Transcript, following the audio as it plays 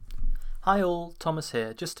Hi all, Thomas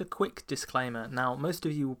here. Just a quick disclaimer. Now, most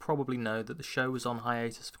of you will probably know that the show was on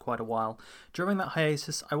hiatus for quite a while. During that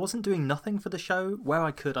hiatus, I wasn't doing nothing for the show. Where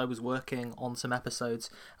I could, I was working on some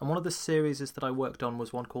episodes, and one of the series that I worked on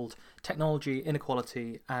was one called Technology,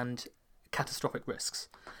 Inequality and Catastrophic Risks.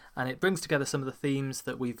 And it brings together some of the themes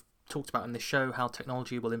that we've talked about in this show, how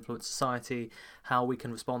technology will influence society, how we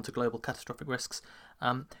can respond to global catastrophic risks.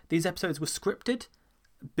 These episodes were scripted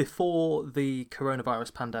before the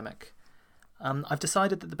coronavirus pandemic. I've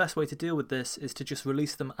decided that the best way to deal with this is to just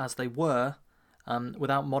release them as they were,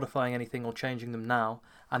 without modifying anything or changing them now,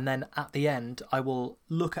 and then at the end I will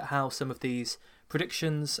look at how some of these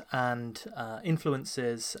predictions and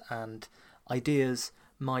influences and ideas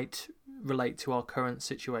might relate to our current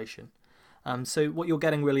situation. So what you're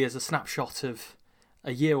getting really is a snapshot of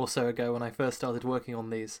a year or so ago when I first started working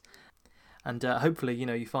on these, and hopefully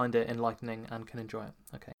you find it enlightening and can enjoy it.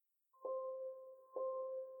 Okay.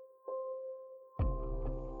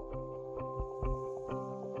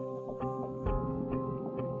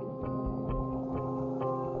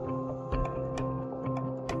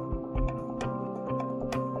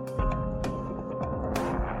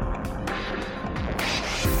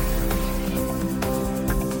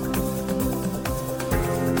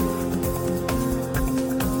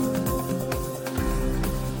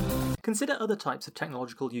 Consider other types of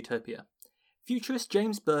technological utopia. Futurist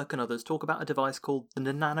James Burke and others talk about a device called the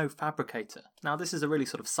nanofabricator. Now, this is a really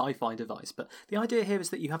sort of sci-fi device, but the idea here is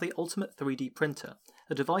that you have the ultimate 3D printer,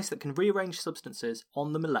 a device that can rearrange substances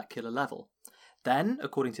on the molecular level. Then,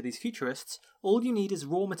 according to these futurists, all you need is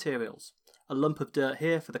raw materials. A lump of dirt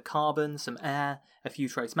here for the carbon, some air, a few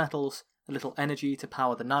trace metals, a little energy to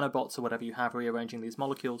power the nanobots or whatever you have rearranging these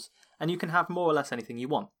molecules, and you can have more or less anything you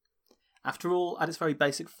want. After all, at its very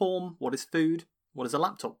basic form, what is food? What is a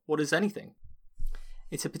laptop? What is anything?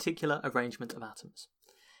 It's a particular arrangement of atoms.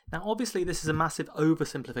 Now, obviously, this is a massive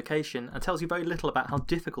oversimplification and tells you very little about how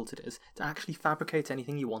difficult it is to actually fabricate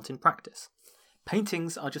anything you want in practice.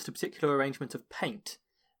 Paintings are just a particular arrangement of paint.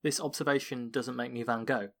 This observation doesn't make me Van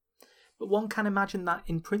Gogh. But one can imagine that,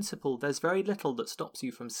 in principle, there's very little that stops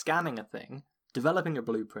you from scanning a thing, developing a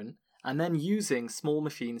blueprint, and then using small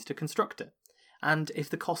machines to construct it. And if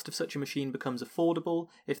the cost of such a machine becomes affordable,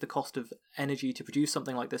 if the cost of energy to produce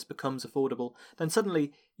something like this becomes affordable, then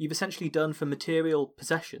suddenly you've essentially done for material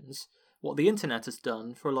possessions what the internet has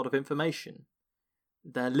done for a lot of information.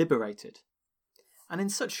 They're liberated. And in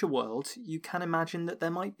such a world, you can imagine that there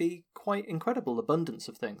might be quite incredible abundance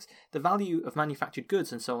of things. The value of manufactured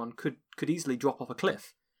goods and so on could easily drop off a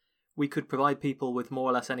cliff. We could provide people with more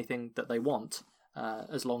or less anything that they want,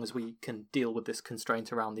 as long as we can deal with this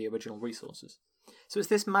constraint around the original resources. So it's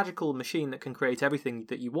this magical machine that can create everything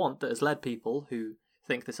that you want that has led people, who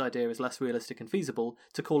think this idea is less realistic and feasible,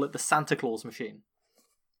 to call it the Santa Claus machine.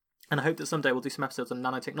 And I hope that someday we'll do some episodes on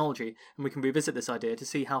nanotechnology and we can revisit this idea to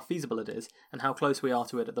see how feasible it is and how close we are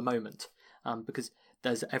to it at the moment, because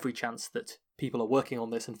there's every chance that people are working on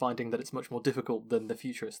this and finding that it's much more difficult than the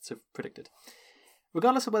futurists have predicted.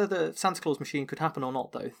 Regardless of whether the Santa Claus machine could happen or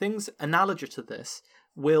not, though, things analogous to this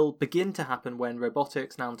will begin to happen when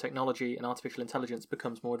robotics, nanotechnology, and artificial intelligence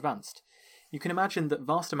becomes more advanced. You can imagine that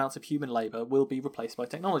vast amounts of human labour will be replaced by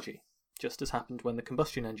technology, just as happened when the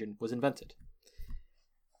combustion engine was invented.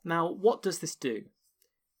 Now, what does this do?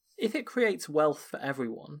 If it creates wealth for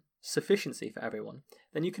everyone, sufficiency for everyone,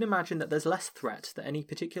 then you can imagine that there's less threat that any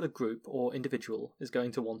particular group or individual is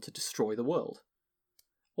going to want to destroy the world.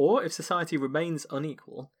 Or, if society remains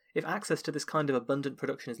unequal, if access to this kind of abundant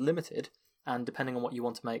production is limited, and depending on what you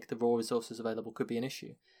want to make, the raw resources available could be an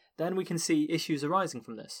issue, then we can see issues arising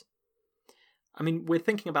from this. I mean, we're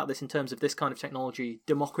thinking about this in terms of this kind of technology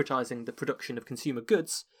democratizing the production of consumer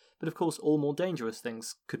goods, but of course all more dangerous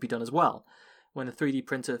things could be done as well. When the 3D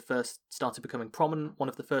printer first started becoming prominent, one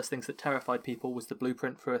of the first things that terrified people was the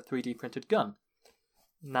blueprint for a 3D printed gun.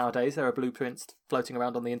 Nowadays, there are blueprints floating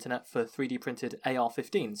around on the internet for 3D printed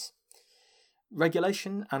AR-15s.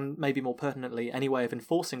 Regulation, and maybe more pertinently, any way of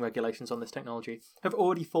enforcing regulations on this technology, have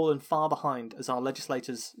already fallen far behind as our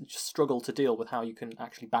legislators struggle to deal with how you can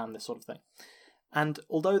actually ban this sort of thing. And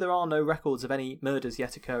although there are no records of any murders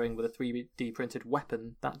yet occurring with a 3D printed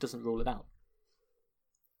weapon, that doesn't rule it out.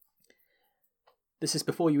 This is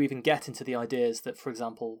before you even get into the ideas that, for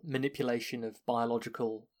example, manipulation of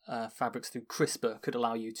biological fabrics through CRISPR could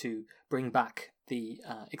allow you to bring back the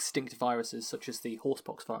extinct viruses such as the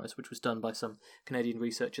horsepox virus, which was done by some Canadian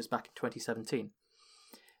researchers back in 2017.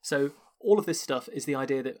 So all of this stuff is the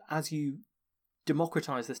idea that as you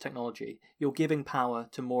democratize this technology, you're giving power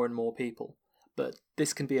to more and more people. But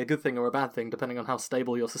this can be a good thing or a bad thing depending on how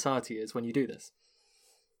stable your society is when you do this.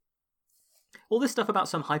 All this stuff about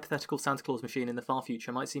some hypothetical Santa Claus machine in the far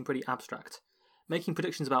future might seem pretty abstract. Making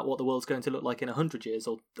predictions about what the world's going to look like in 100 years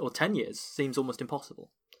or 10 years seems almost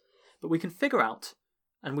impossible. But we can figure out,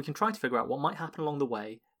 and we can try to figure out what might happen along the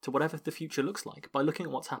way to whatever the future looks like by looking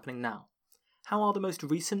at what's happening now. How are the most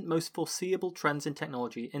recent, most foreseeable trends in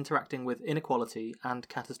technology interacting with inequality and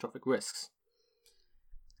catastrophic risks?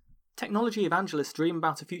 Technology evangelists dream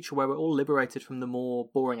about a future where we're all liberated from the more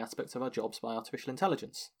boring aspects of our jobs by artificial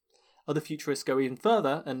intelligence. Other futurists go even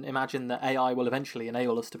further and imagine that AI will eventually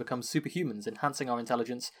enable us to become superhumans, enhancing our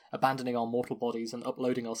intelligence, abandoning our mortal bodies, and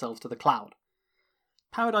uploading ourselves to the cloud.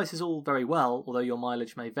 Paradise is all very well, although your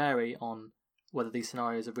mileage may vary on whether these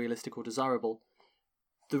scenarios are realistic or desirable.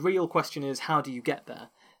 The real question is, how do you get there?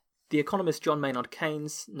 The economist John Maynard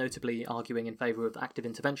Keynes, notably arguing in favour of active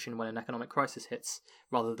intervention when an economic crisis hits,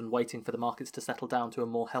 rather than waiting for the markets to settle down to a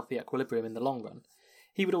more healthy equilibrium in the long run,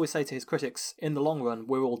 he would always say to his critics, in the long run,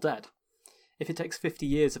 we're all dead. If it takes 50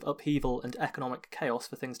 years of upheaval and economic chaos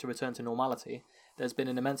for things to return to normality, there's been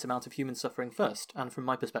an immense amount of human suffering first, and from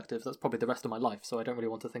my perspective, that's probably the rest of my life, so I don't really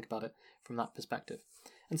want to think about it from that perspective.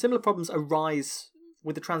 And similar problems arise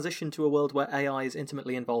with the transition to a world where AI is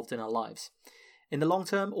intimately involved in our lives. In the long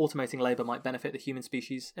term, automating labour might benefit the human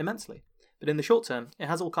species immensely, but in the short term, it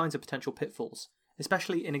has all kinds of potential pitfalls,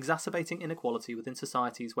 especially in exacerbating inequality within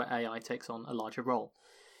societies where AI takes on a larger role.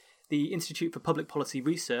 The Institute for Public Policy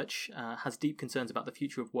Research has deep concerns about the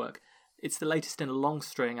future of work. It's the latest in a long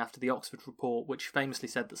string after the Oxford report, which famously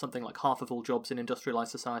said that something like half of all jobs in industrialised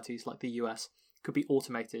societies like the US could be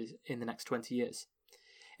automated in the next 20 years.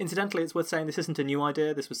 Incidentally, it's worth saying this isn't a new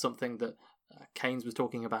idea. This was something that Keynes was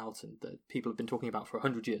talking about and that people have been talking about for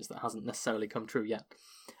 100 years that hasn't necessarily come true yet.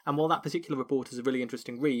 And while that particular report is a really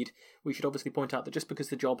interesting read, we should obviously point out that just because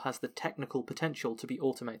the job has the technical potential to be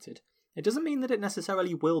automated, it doesn't mean that it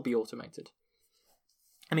necessarily will be automated.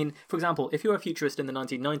 I mean, for example, if you're a futurist in the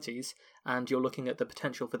 1990s and you're looking at the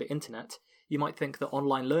potential for the internet, you might think that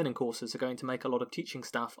online learning courses are going to make a lot of teaching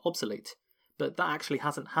staff obsolete. But that actually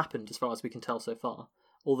hasn't happened as far as we can tell so far,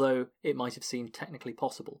 although it might have seemed technically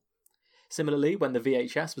possible. Similarly, when the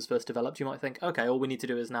VHS was first developed, you might think, okay, all we need to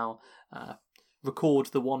do is now record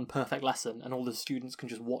the one perfect lesson and all the students can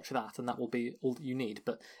just watch that and that will be all that you need.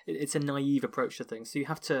 But it's a naive approach to things, so you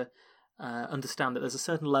have to understand that there's a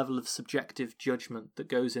certain level of subjective judgment that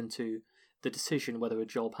goes into the decision whether a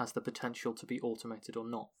job has the potential to be automated or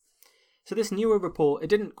not. So this newer report,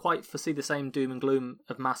 it didn't quite foresee the same doom and gloom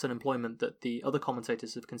of mass unemployment that the other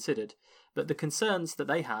commentators have considered, but the concerns that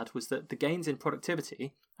they had was that the gains in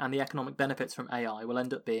productivity and the economic benefits from AI will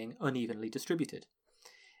end up being unevenly distributed.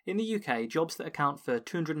 In the UK, jobs that account for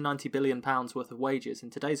 £290 billion worth of wages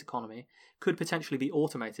in today's economy could potentially be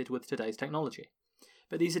automated with today's technology.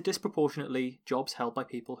 But these are disproportionately jobs held by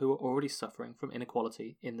people who are already suffering from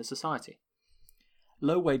inequality in the society.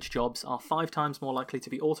 Low-wage jobs are 5 times more likely to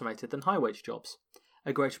be automated than high-wage jobs.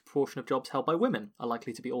 A greater proportion of jobs held by women are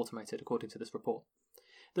likely to be automated, according to this report.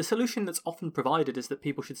 The solution that's often provided is that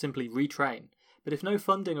people should simply retrain, but if no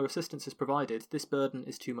funding or assistance is provided, this burden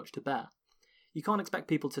is too much to bear. You can't expect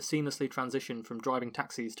people to seamlessly transition from driving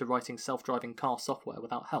taxis to writing self-driving car software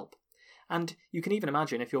without help. And you can even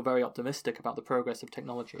imagine, if you're very optimistic about the progress of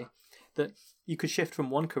technology, that you could shift from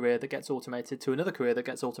one career that gets automated to another career that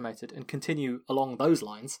gets automated and continue along those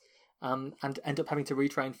lines and end up having to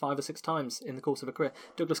retrain 5 or 6 times in the course of a career.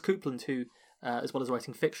 Douglas Coupland, who, as well as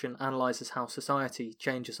writing fiction, analyses how society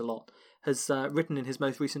changes a lot, has written in his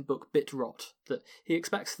most recent book, Bit Rot, that he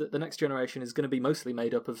expects that the next generation is going to be mostly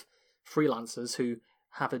made up of freelancers who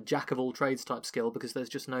have a jack-of-all-trades type skill because there's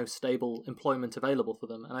just no stable employment available for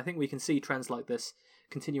them. And I think we can see trends like this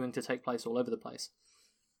continuing to take place all over the place.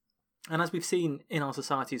 And as we've seen in our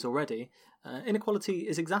societies already, inequality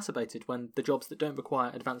is exacerbated when the jobs that don't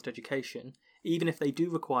require advanced education, even if they do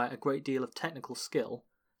require a great deal of technical skill,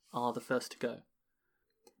 are the first to go.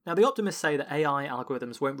 Now, the optimists say that AI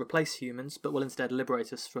algorithms won't replace humans, but will instead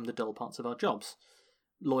liberate us from the dull parts of our jobs.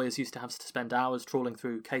 Lawyers used to have to spend hours trawling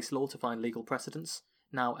through case law to find legal precedents.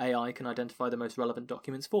 Now AI can identify the most relevant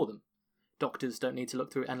documents for them. Doctors don't need to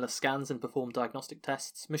look through endless scans and perform diagnostic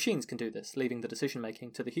tests. Machines can do this, leaving the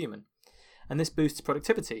decision-making to the human. And this boosts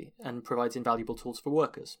productivity and provides invaluable tools for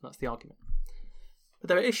workers. That's the argument. But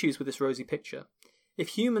there are issues with this rosy picture. If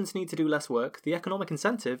humans need to do less work, the economic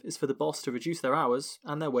incentive is for the boss to reduce their hours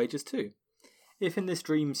and their wages too. If in this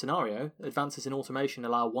dream scenario, advances in automation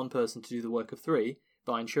allow one person to do the work of 3,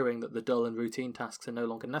 by ensuring that the dull and routine tasks are no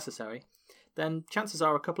longer necessary, then chances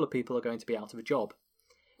are a couple of people are going to be out of a job.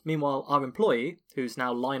 Meanwhile, our employee, who's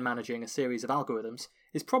now line managing a series of algorithms,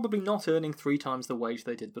 is probably not earning 3 times the wage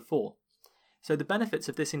they did before. So the benefits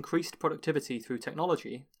of this increased productivity through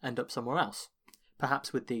technology end up somewhere else.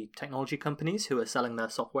 Perhaps with the technology companies who are selling their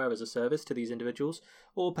software as a service to these individuals,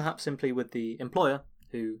 or perhaps simply with the employer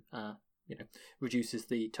who reduces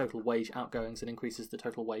the total wage outgoings and increases the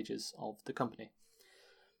total wages of the company.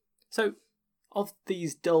 So, of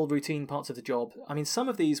these dull routine parts of the job, some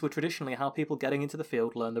of these were traditionally how people getting into the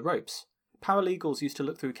field learn the ropes. Paralegals used to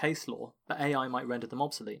look through case law, but AI might render them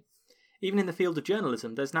obsolete. Even in the field of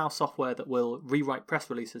journalism, there's now software that will rewrite press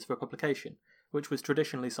releases for publication, which was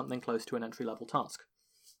traditionally something close to an entry-level task.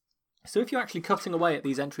 So if you're actually cutting away at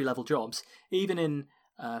these entry-level jobs, even in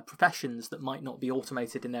professions that might not be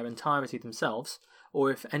automated in their entirety themselves,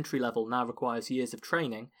 or if entry-level now requires years of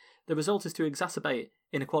training, the result is to exacerbate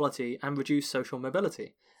inequality and reduce social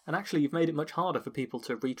mobility. And actually you've made it much harder for people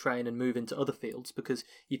to retrain and move into other fields because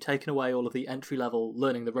you've taken away all of the entry-level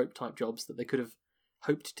learning the rope type jobs that they could have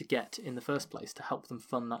hoped to get in the first place to help them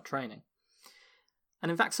fund that training. And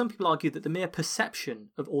in fact, some people argue that the mere perception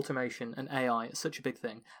of automation and AI as such a big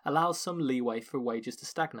thing allows some leeway for wages to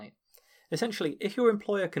stagnate. Essentially, if your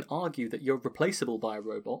employer can argue that you're replaceable by a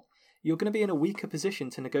robot, you're going to be in a weaker position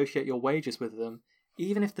to negotiate your wages with them,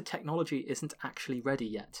 even if the technology isn't actually ready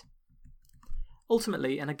yet.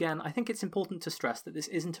 Ultimately, and again, I think it's important to stress that this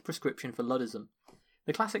isn't a prescription for Luddism.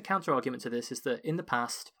 The classic counter-argument to this is that in the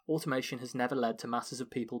past, automation has never led to masses of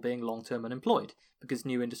people being long-term unemployed, because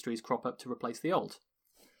new industries crop up to replace the old.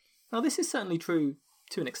 Now, this is certainly true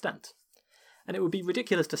to an extent. And it would be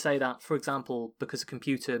ridiculous to say that, for example, because a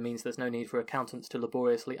computer means there's no need for accountants to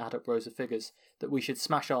laboriously add up rows of figures, that we should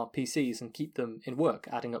smash our PCs and keep them in work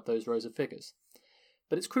adding up those rows of figures.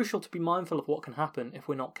 But it's crucial to be mindful of what can happen if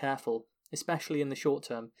we're not careful, especially in the short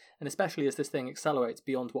term, and especially as this thing accelerates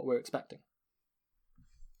beyond what we're expecting.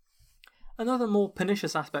 Another more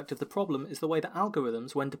pernicious aspect of the problem is the way that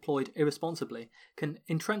algorithms, when deployed irresponsibly, can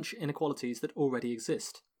entrench inequalities that already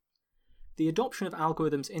exist. The adoption of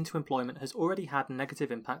algorithms into employment has already had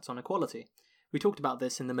negative impacts on equality. We talked about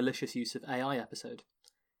this in the malicious use of AI episode.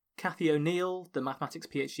 Cathy O'Neil, the mathematics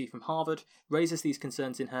PhD from Harvard, raises these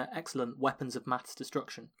concerns in her excellent Weapons of Maths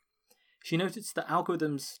Destruction. She notes that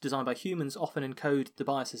algorithms designed by humans often encode the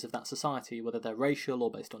biases of that society, whether they're racial or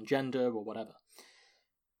based on gender or whatever.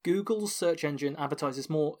 Google's search engine advertises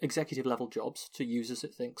more executive-level jobs to users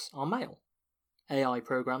it thinks are male. AI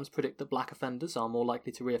programs predict that black offenders are more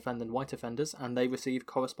likely to reoffend than white offenders, and they receive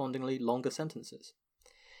correspondingly longer sentences.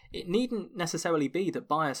 It needn't necessarily be that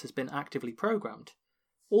bias has been actively programmed.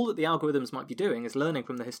 All that the algorithms might be doing is learning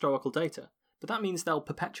from the historical data, but that means they'll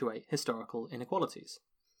perpetuate historical inequalities.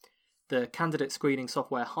 The candidate screening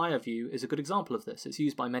software HireVue is a good example of this. It's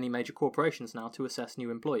used by many major corporations now to assess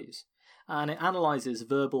new employees. And it analyses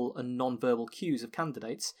verbal and non-verbal cues of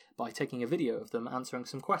candidates by taking a video of them answering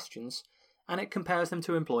some questions, and it compares them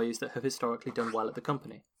to employees that have historically done well at the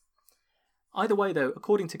company. Either way though,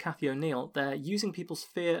 according to Cathy O'Neil, they're using people's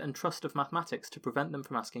fear and trust of mathematics to prevent them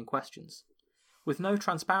from asking questions. With no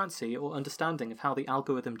transparency or understanding of how the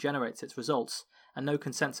algorithm generates its results, and no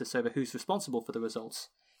consensus over who's responsible for the results,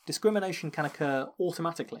 discrimination can occur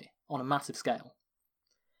automatically on a massive scale.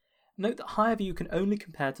 Note that HireVue can only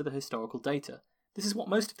compare to the historical data. This is what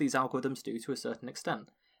most of these algorithms do to a certain extent.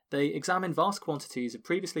 They examine vast quantities of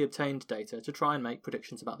previously obtained data to try and make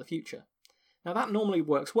predictions about the future. Now that normally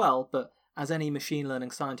works well, but as any machine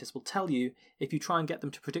learning scientist will tell you, if you try and get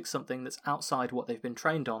them to predict something that's outside what they've been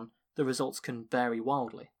trained on, the results can vary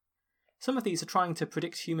wildly. Some of these are trying to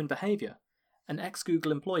predict human behaviour. An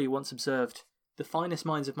ex-Google employee once observed, "The finest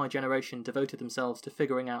minds of my generation devoted themselves to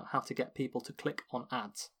figuring out how to get people to click on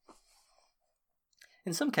ads."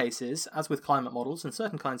 In some cases, as with climate models and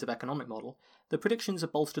certain kinds of economic model, the predictions are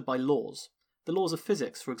bolstered by laws. The laws of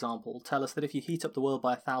physics, for example, tell us that if you heat up the world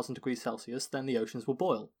by 1,000 degrees Celsius, then the oceans will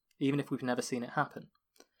boil, even if we've never seen it happen.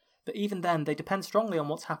 But even then, they depend strongly on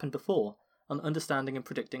what's happened before, on understanding and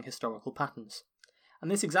predicting historical patterns. And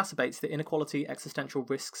this exacerbates the inequality existential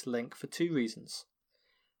risks link for two reasons.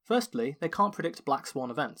 Firstly, they can't predict black swan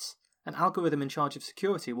events. An algorithm in charge of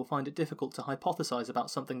security will find it difficult to hypothesize about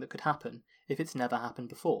something that could happen if it's never happened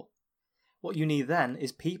before. What you need then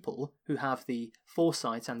is people who have the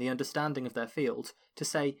foresight and the understanding of their field to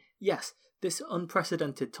say, yes, this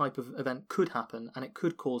unprecedented type of event could happen and it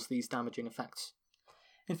could cause these damaging effects.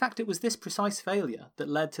 In fact, it was this precise failure that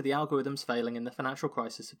led to the algorithms failing in the financial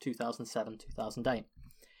crisis of 2007-2008.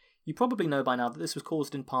 You probably know by now that this was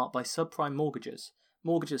caused in part by subprime mortgages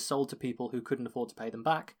sold to people who couldn't afford to pay them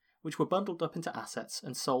back, which were bundled up into assets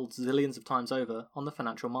and sold zillions of times over on the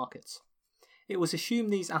financial markets. It was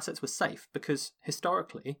assumed these assets were safe because,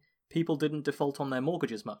 historically, people didn't default on their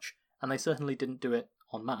mortgages much, and they certainly didn't do it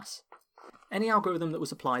en masse. Any algorithm that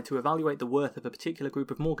was applied to evaluate the worth of a particular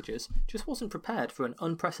group of mortgages just wasn't prepared for an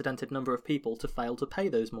unprecedented number of people to fail to pay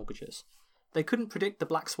those mortgages. They couldn't predict the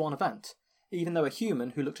black swan event, even though a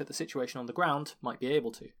human who looked at the situation on the ground might be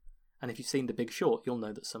able to. And if you've seen The Big Short, you'll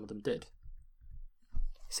know that some of them did.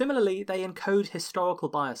 Similarly, they encode historical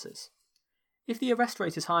biases. If the arrest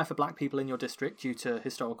rate is higher for black people in your district due to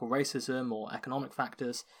historical racism or economic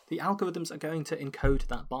factors, the algorithms are going to encode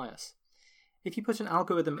that bias. If you put an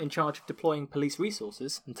algorithm in charge of deploying police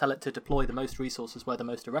resources and tell it to deploy the most resources where the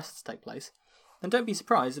most arrests take place, then don't be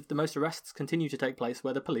surprised if the most arrests continue to take place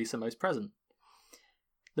where the police are most present.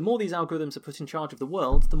 The more these algorithms are put in charge of the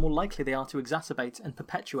world, the more likely they are to exacerbate and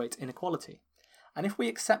perpetuate inequality. And if we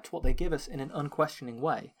accept what they give us in an unquestioning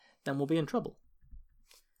way, then we'll be in trouble.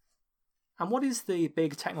 And what is the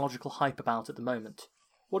big technological hype about at the moment?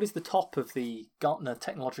 What is the top of the Gartner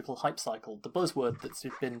technological hype cycle, the buzzword that's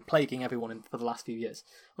been plaguing everyone for the last few years?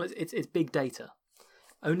 Well, it's big data.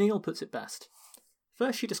 O'Neill puts it best.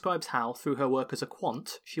 First, she describes how, through her work as a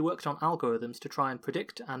quant, she worked on algorithms to try and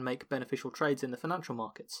predict and make beneficial trades in the financial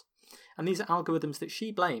markets. And these are algorithms that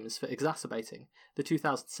she blames for exacerbating the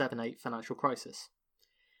 2007-8 financial crisis.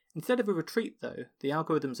 Instead of a retreat, though, the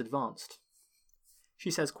algorithms advanced. She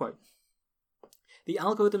says, quote, "The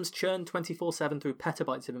algorithms churn 24/7 through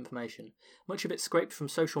petabytes of information, much of it scraped from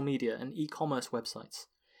social media and e-commerce websites.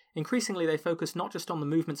 Increasingly, they focus not just on the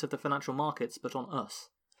movements of the financial markets, but on us.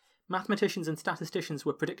 Mathematicians and statisticians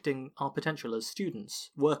were predicting our potential as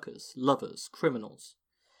students, workers, lovers, criminals.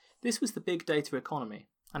 This was the big data economy,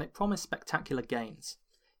 and it promised spectacular gains.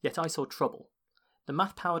 Yet I saw trouble. The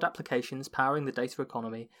math-powered applications powering the data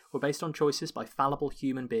economy were based on choices by fallible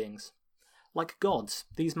human beings. Like gods,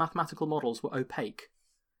 these mathematical models were opaque,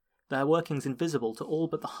 their workings invisible to all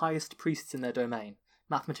but the highest priests in their domain,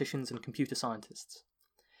 mathematicians and computer scientists.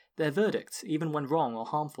 Their verdicts, even when wrong or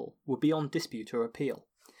harmful, were beyond dispute or appeal,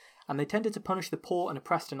 and they tended to punish the poor and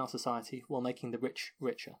oppressed in our society while making the rich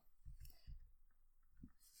richer."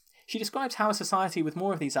 She describes how a society with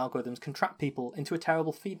more of these algorithms can trap people into a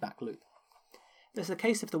terrible feedback loop. There's the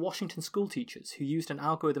case of the Washington school teachers who used an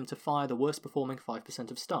algorithm to fire the worst performing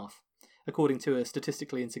 5% of staff, according to a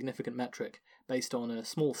statistically insignificant metric based on a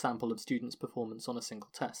small sample of students' performance on a single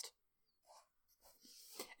test.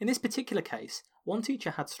 In this particular case, one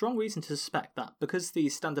teacher had strong reason to suspect that because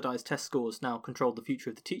these standardised test scores now controlled the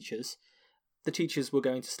future of the teachers were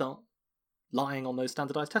going to start lying on those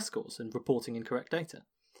standardised test scores and reporting incorrect data.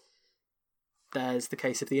 There's the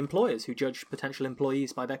case of the employers who judge potential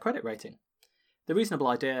employees by their credit rating. The reasonable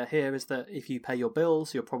idea here is that if you pay your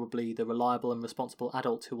bills, you're probably the reliable and responsible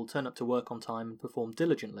adult who will turn up to work on time and perform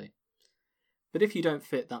diligently. But if you don't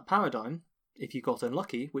fit that paradigm, if you got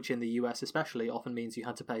unlucky, which in the US especially often means you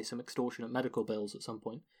had to pay some extortionate medical bills at some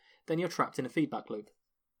point, then you're trapped in a feedback loop.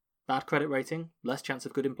 Bad credit rating, less chance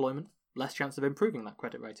of good employment, less chance of improving that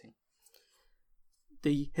credit rating.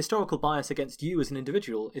 The historical bias against you as an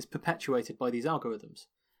individual is perpetuated by these algorithms.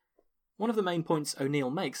 One of the main points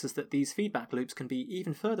O'Neill makes is that these feedback loops can be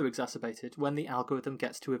even further exacerbated when the algorithm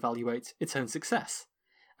gets to evaluate its own success.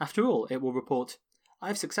 After all, it will report, "I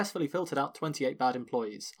have successfully filtered out 28 bad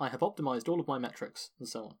employees, I have optimised all of my metrics," and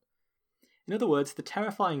so on. In other words, the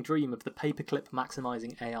terrifying dream of the paperclip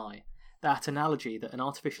maximising AI, that analogy that an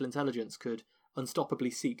artificial intelligence could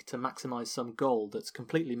unstoppably seek to maximise some goal that's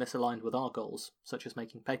completely misaligned with our goals, such as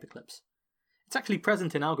making paperclips. It's actually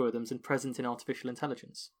present in algorithms and present in artificial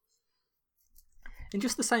intelligence. In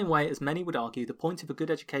just the same way as many would argue the point of a good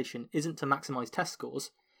education isn't to maximise test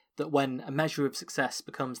scores, that when a measure of success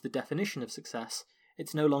becomes the definition of success,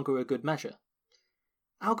 it's no longer a good measure.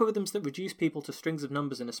 Algorithms that reduce people to strings of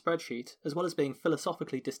numbers in a spreadsheet, as well as being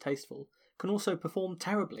philosophically distasteful, can also perform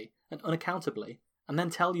terribly and unaccountably, and then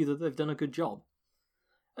tell you that they've done a good job.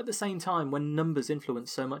 At the same time, when numbers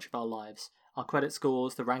influence so much of our lives, our credit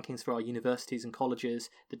scores, the rankings for our universities and colleges,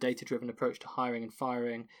 the data-driven approach to hiring and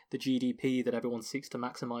firing, the GDP that everyone seeks to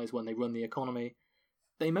maximise when they run the economy,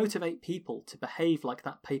 they motivate people to behave like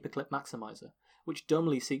that paperclip maximizer, which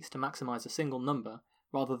dumbly seeks to maximise a single number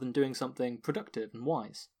rather than doing something productive and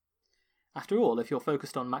wise. After all, if you're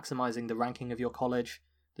focused on maximising the ranking of your college,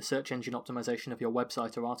 the search engine optimization of your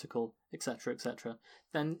website or article, etc.,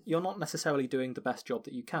 then you're not necessarily doing the best job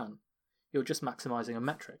that you can. You're just maximising a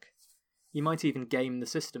metric. You might even game the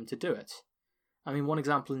system to do it. I mean, one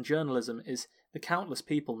example in journalism is the countless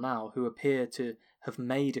people now who appear to have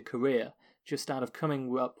made a career just out of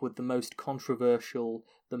coming up with the most controversial,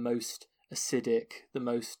 the most acidic, the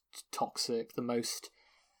most toxic, the most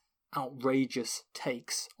outrageous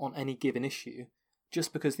takes on any given issue,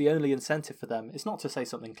 just because the only incentive for them is not to say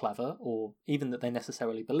something clever, or even that they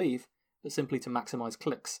necessarily believe, but simply to maximise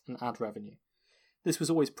clicks and ad revenue. This was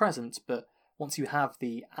always present, but once you have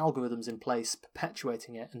the algorithms in place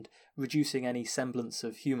perpetuating it and reducing any semblance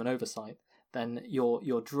of human oversight, then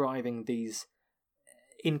you're driving these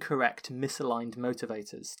incorrect, misaligned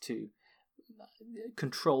motivators to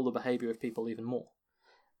control the behaviour of people even more.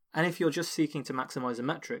 And if you're just seeking to maximise a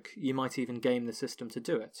metric, you might even game the system to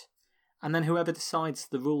do it. And then whoever decides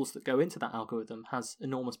the rules that go into that algorithm has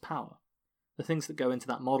enormous power. The things that go into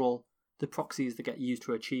that model, the proxies that get used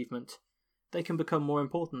for achievement, they can become more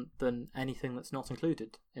important than anything that's not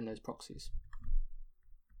included in those proxies.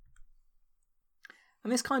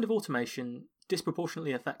 And this kind of automation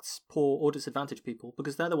disproportionately affects poor or disadvantaged people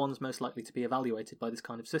because they're the ones most likely to be evaluated by this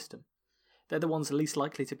kind of system. They're the ones least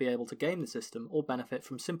likely to be able to game the system or benefit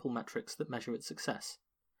from simple metrics that measure its success.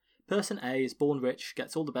 Person A is born rich,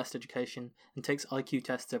 gets all the best education, and takes IQ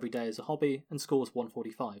tests every day as a hobby, and scores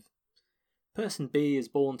 145. Person B is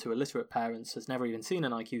born to illiterate parents, has never even seen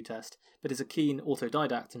an IQ test, but is a keen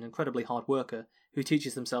autodidact and incredibly hard worker who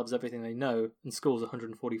teaches themselves everything they know and scores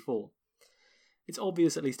 144. It's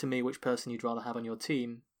obvious, at least to me, which person you'd rather have on your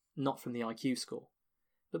team, not from the IQ score.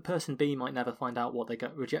 But person B might never find out what they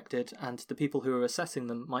got rejected, and the people who are assessing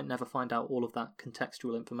them might never find out all of that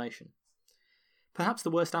contextual information. Perhaps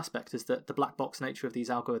the worst aspect is that the black box nature of these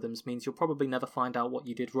algorithms means you'll probably never find out what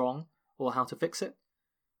you did wrong or how to fix it.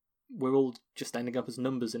 We're all just ending up as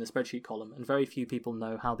numbers in a spreadsheet column, and very few people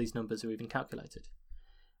know how these numbers are even calculated.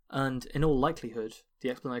 And in all likelihood, the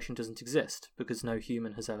explanation doesn't exist because no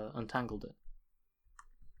human has ever untangled it.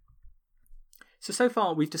 So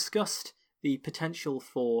far we've discussed the potential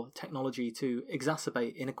for technology to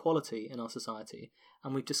exacerbate inequality in our society,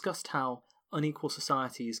 and we've discussed how unequal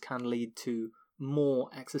societies can lead to more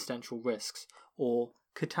existential risks, or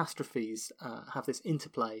catastrophes have this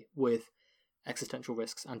interplay with existential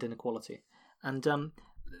risks and inequality. And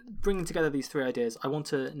bringing together these three ideas, I want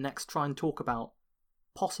to next try and talk about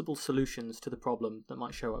possible solutions to the problem that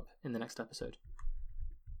might show up in the next episode.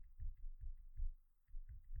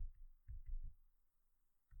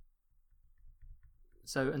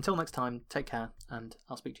 So until next time, take care, and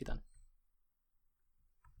I'll speak to you then.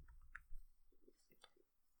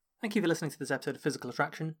 Thank you for listening to this episode of Physical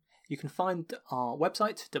Attraction. You can find our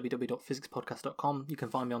website, www.physicspodcast.com. You can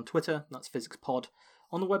find me on Twitter, that's PhysicsPod.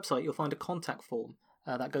 On the website, you'll find a contact form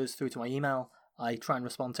that goes through to my email. I try and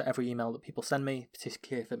respond to every email that people send me,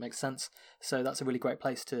 particularly if it makes sense. So that's a really great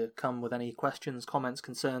place to come with any questions, comments,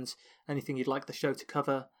 concerns, anything you'd like the show to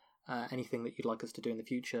cover, anything that you'd like us to do in the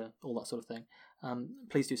future, all that sort of thing.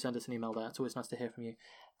 Please do send us an email there. It's always nice to hear from you.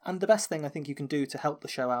 And the best thing I think you can do to help the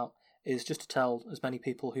show out is just to tell as many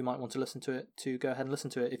people who might want to listen to it to go ahead and listen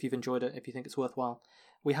to it if you've enjoyed it, if you think it's worthwhile.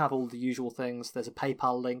 We have all the usual things. There's a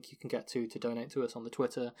PayPal link you can get to donate to us on the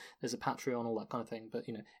Twitter. There's a Patreon, all that kind of thing. But,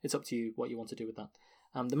 it's up to you what you want to do with that.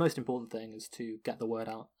 The most important thing is to get the word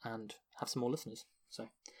out and have some more listeners. So,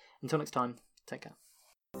 until next time, take care.